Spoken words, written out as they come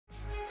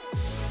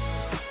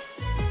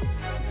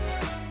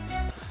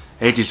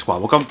Hey G Squad,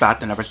 welcome back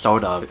to an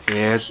episode of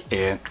Is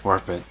It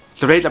Worth It?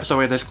 So today's episode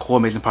with this cool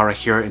amazing product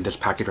right here in this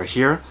package right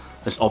here.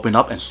 Let's open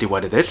up and see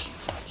what it is.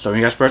 So when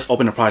you guys first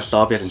open the product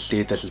itself, you can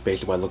see this is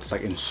basically what it looks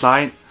like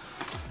inside.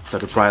 So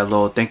they provide a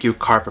little thank you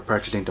card for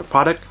purchasing the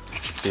product.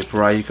 They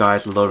provide you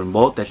guys a little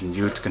remote that you can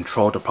use to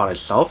control the product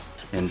itself.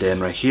 And then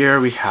right here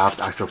we have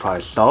the actual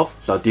product itself.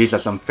 So these are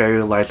some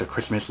fairy lights or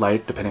Christmas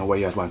light, depending on what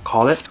you guys want to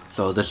call it.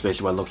 So this is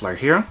basically what it looks like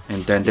here.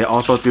 And then they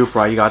also do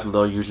provide you guys a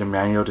little user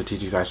manual to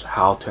teach you guys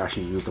how to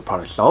actually use the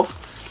product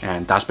itself.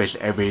 And that's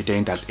basically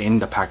everything that's in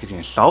the packaging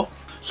itself.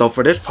 So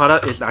for this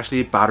product, it's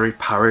actually battery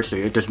powered, so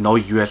there's no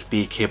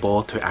USB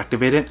cable to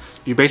activate it.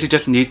 You basically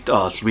just need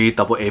 3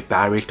 AA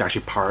batteries to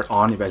actually power it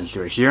on, if you can see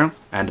right here.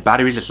 And the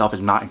batteries itself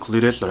is not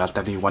included, so that's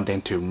definitely one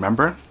thing to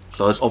remember.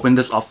 So let's open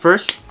this up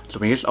first. So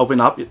when you just open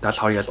up, that's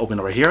how you guys open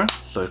it right here.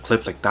 So it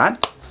clips like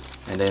that.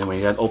 And then when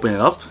you guys open it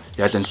up, you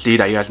guys can see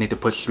that you guys need to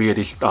put 3 of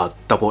these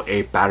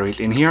AA batteries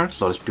in here.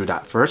 So let's do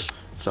that first.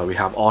 So we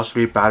have all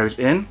 3 batteries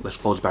in. Let's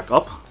close it back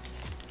up.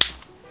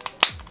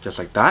 Just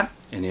like that.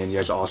 And then you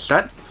guys are all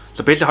set.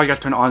 So basically how you guys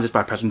turn it on is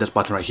by pressing this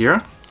button right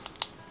here.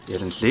 You guys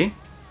can see.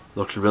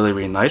 Looks really,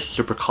 really nice.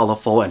 Super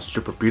colorful and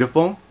super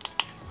beautiful.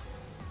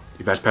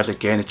 If you guys press it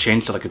again, it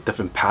changes to like a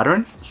different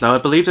pattern. So I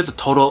believe there's a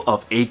total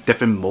of 8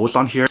 different modes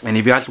on here. And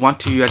if you guys want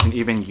to, you guys can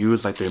even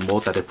use like the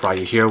remote that they provide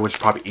you here, which is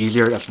probably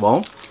easier as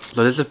well.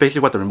 So this is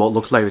basically what the remote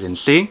looks like, you can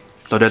see.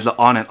 So there's an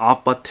on and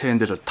off button,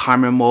 there's a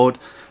timer mode,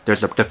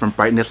 there's a different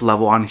brightness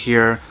level on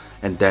here.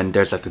 And then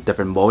there's like the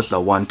different modes,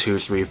 so 1, 2,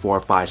 3,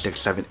 4, 5,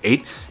 6, 7,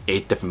 8.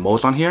 8 different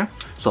modes on here.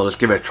 So let's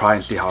give it a try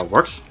and see how it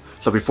works.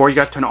 So before you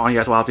guys turn it on, you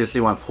guys will obviously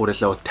want to pull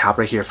this little tab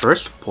right here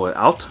first. Pull it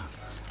out.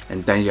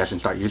 And then you guys can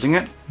start using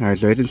it. Alright,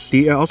 so as you can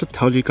see, it also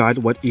tells you guys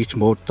what each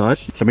mode does.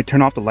 So let me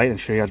turn off the light and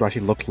show you guys what it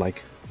actually looks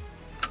like.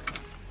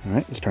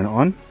 Alright, let's turn it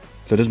on.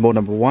 So this is mode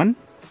number 1.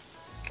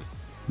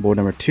 Mode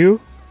number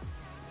 2.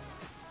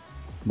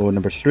 Mode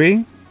number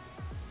 3.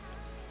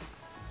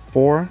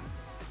 4.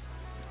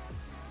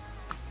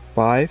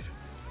 5,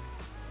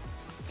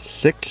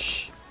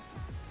 6,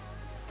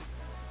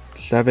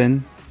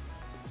 7,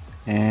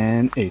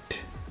 and 8.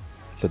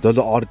 So those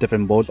are all the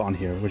different modes on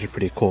here, which is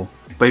pretty cool.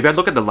 But if you guys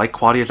look at the light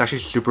quality, it's actually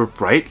super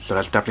bright, so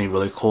that's definitely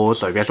really cool.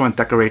 So if you guys want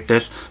to decorate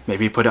this,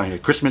 maybe put it on your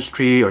Christmas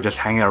tree or just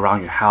hang it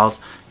around your house,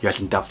 you guys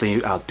can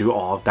definitely do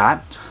all of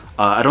that.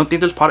 I don't think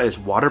this product is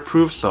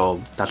waterproof,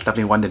 so that's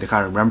definitely one thing to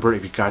kind of remember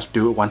if you guys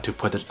do want to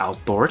put this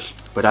outdoors.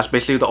 But that's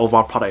basically the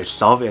overall product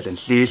itself. As you can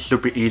see,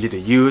 super easy to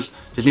use.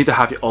 Just need to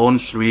have your own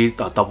 3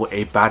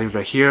 AA batteries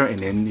right here, and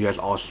then you guys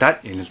are all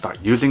set and you start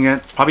using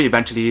it. Probably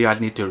eventually you guys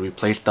need to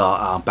replace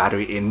the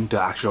battery in the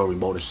actual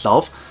remote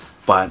itself.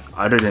 But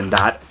other than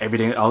that,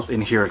 everything else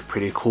in here is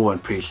pretty cool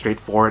and pretty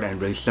straightforward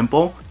and really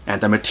simple.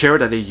 And the material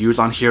that they use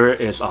on here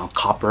is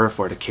copper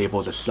for the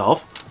cables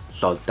itself.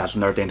 So that's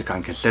another thing to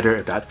kind of consider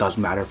if that does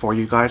matter for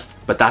you guys.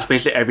 But that's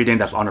basically everything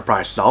that's on the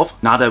product itself.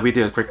 Now that we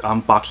did a quick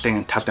unboxing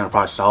and testing on the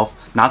product itself,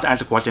 now to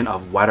answer the question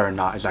of whether or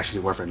not it's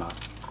actually worth it or not.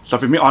 So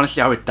for me,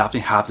 honestly, I would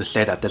definitely have to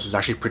say that this is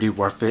actually pretty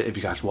worth it if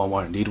you guys want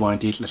one or need one of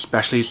these,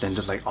 especially since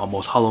it's like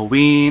almost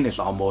Halloween, it's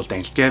almost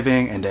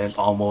Thanksgiving, and then it's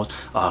almost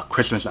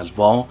Christmas as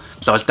well.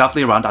 So it's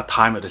definitely around that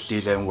time of the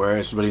season where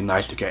it's really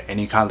nice to get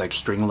any kind of like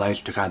string lights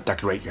to kind of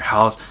decorate your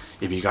house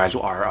if you guys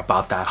are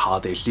about that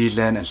holiday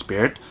season and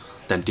spirit.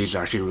 Then these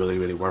are actually really,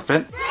 really worth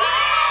it.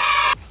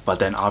 But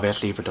then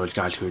obviously for those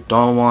guys who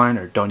don't want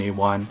or don't need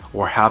one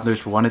or have those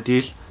for one of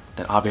these,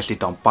 then obviously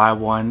don't buy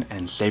one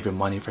and save your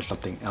money for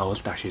something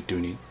else that you do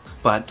need.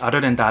 But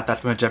other than that, that's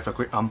pretty much it for a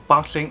quick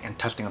unboxing and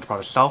testing of the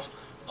product itself.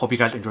 Hope you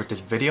guys enjoyed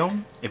this video.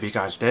 If you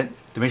guys did,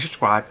 then make sure to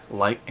subscribe,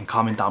 like, and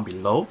comment down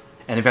below.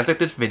 And if you guys like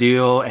this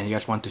video and you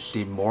guys want to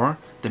see more,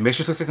 then make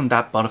sure to click on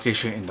that bell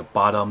notification in the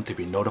bottom to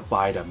be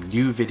notified of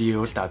new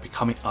videos that will be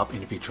coming up in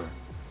the future.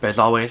 But as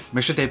always,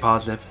 make sure to stay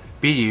positive,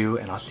 be you,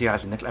 and I'll see you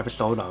guys in the next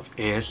episode of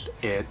Is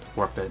It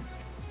Worth It?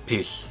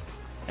 Peace.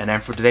 And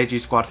then for today's G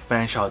Squad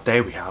fan shout out day,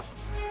 we have